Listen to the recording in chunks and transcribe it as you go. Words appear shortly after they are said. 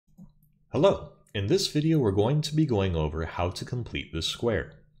Hello! In this video we're going to be going over how to complete the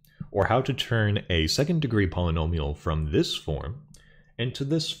square, or how to turn a second degree polynomial from this form into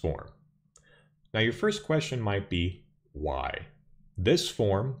this form. Now your first question might be, why? This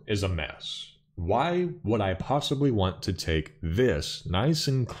form is a mess. Why would I possibly want to take this nice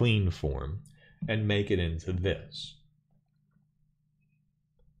and clean form and make it into this?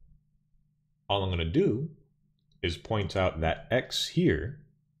 All I'm going to do is point out that x here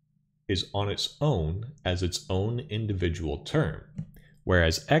is on its own as its own individual term,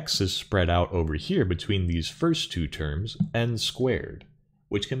 whereas x is spread out over here between these first two terms n squared,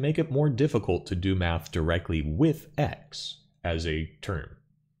 which can make it more difficult to do math directly with x as a term.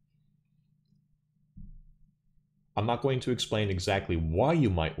 I'm not going to explain exactly why you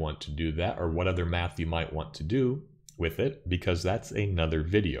might want to do that or what other math you might want to do with it, because that's another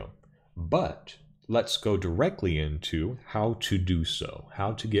video. But let's go directly into how to do so,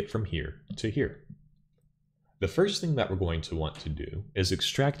 how to get from here to here. The first thing that we're going to want to do is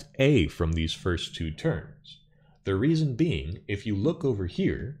extract a from these first two terms. The reason being, if you look over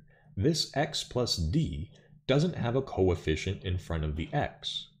here, this x plus d doesn't have a coefficient in front of the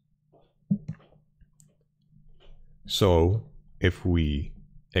x. So if we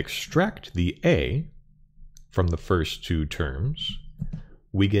extract the a from the first two terms,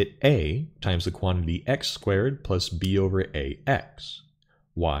 we get a times the quantity x squared plus b over ax.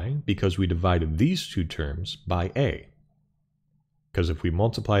 Why? Because we divided these two terms by a. Because if we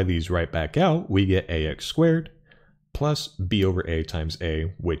multiply these right back out, we get ax squared plus b over a times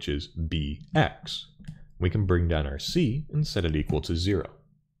a, which is bx. We can bring down our c and set it equal to 0.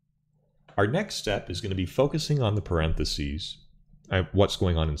 Our next step is going to be focusing on the parentheses, what's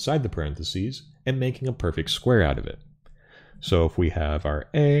going on inside the parentheses, and making a perfect square out of it. So if we have our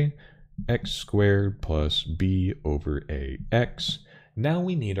a, x squared plus b over ax, now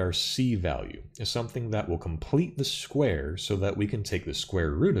we need our c value, something that will complete the square so that we can take the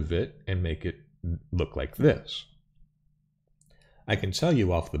square root of it and make it look like this. I can tell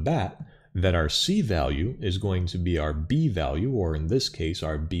you off the bat that our c value is going to be our b value, or in this case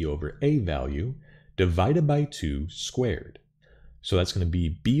our b over a value, divided by 2 squared. So that's going to be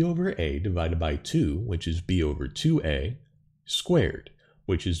b over a divided by 2, which is b over 2a, squared,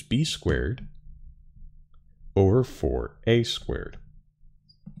 which is b squared over 4a squared.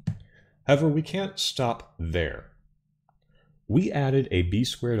 However, we can't stop there. We added a b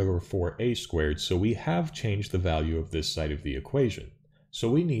squared over 4a squared, so we have changed the value of this side of the equation. So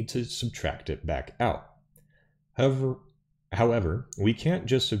we need to subtract it back out. However, we can't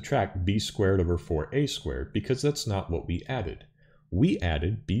just subtract b squared over 4a squared because that's not what we added. We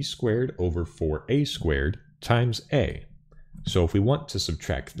added b squared over 4a squared times a. So if we want to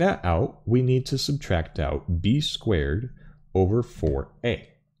subtract that out, we need to subtract out b squared over 4a.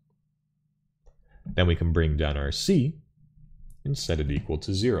 Then we can bring down our c and set it equal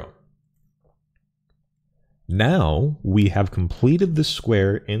to 0. Now we have completed the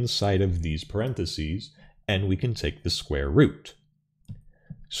square inside of these parentheses, and we can take the square root.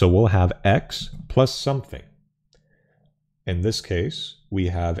 So we'll have x plus something. In this case, we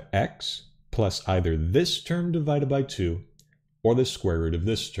have x plus either this term divided by 2 or the square root of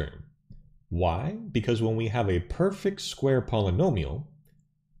this term. Why? Because when we have a perfect square polynomial,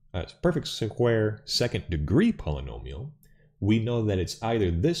 perfect square second degree polynomial, we know that it's either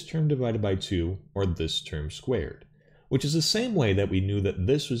this term divided by 2 or this term squared, which is the same way that we knew that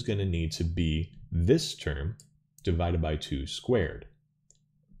this was going to need to be this term divided by 2 squared.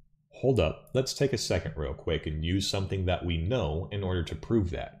 Hold up, let's take a second real quick and use something that we know in order to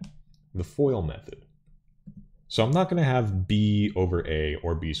prove that, the FOIL method. So I'm not going to have b over a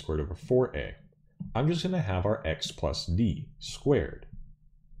or b squared over 4a. I'm just going to have our x plus d squared.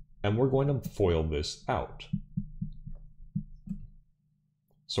 And we're going to FOIL this out.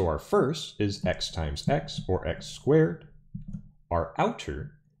 So our first is x times x, or x squared. Our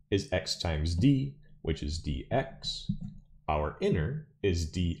outer is x times d, which is dx. Our inner is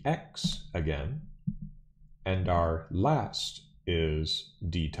dx again. And our last is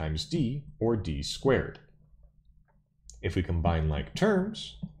d times d, or d squared. If we combine like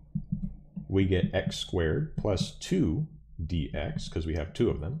terms, we get x squared plus 2 dx, because we have 2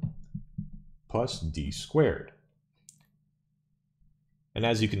 of them, plus d squared. And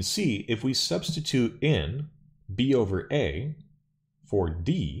as you can see, if we substitute in b over a for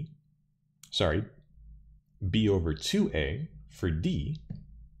b over 2a for d,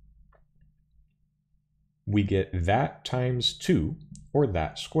 we get that times 2, or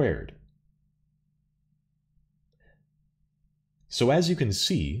that squared. So as you can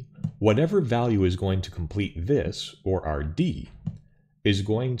see, whatever value is going to complete this, or our d, is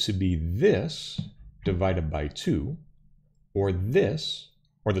going to be this divided by 2, or this,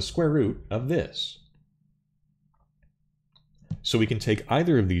 or the square root of this. So we can take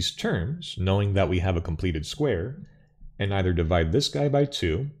either of these terms, knowing that we have a completed square, and either divide this guy by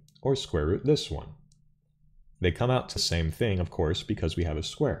 2 or square root this one. They come out to the same thing, of course, because we have a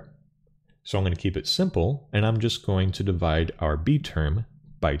square. So I'm going to keep it simple, and I'm just going to divide our b term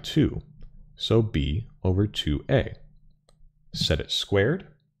by 2. So b over 2a. Set it squared,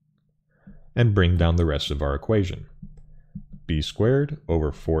 and bring down the rest of our equation. b squared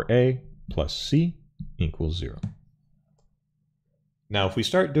over 4a plus c equals 0. Now if we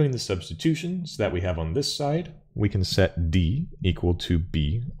start doing the substitutions that we have on this side, we can set d equal to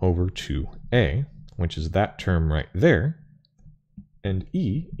b over 2a, which is that term right there, and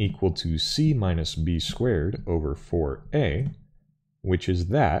e equal to c minus b squared over 4a, which is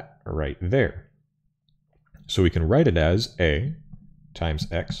that right there. So we can write it as a times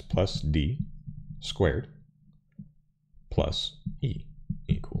x plus d squared plus e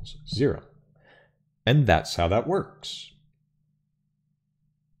equals 0. And that's how that works.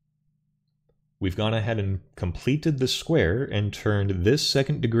 We've gone ahead and completed the square and turned this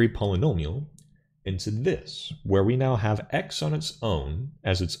second degree polynomial into this, where we now have x on its own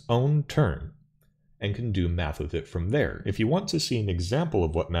as its own term and can do math with it from there. If you want to see an example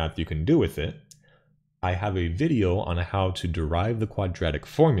of what math you can do with it, I have a video on how to derive the quadratic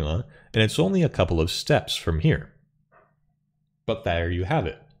formula, and it's only a couple of steps from here. But there you have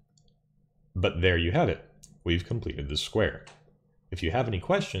it. We've completed the square. If you have any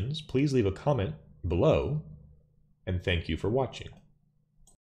questions, please leave a comment below, and thank you for watching.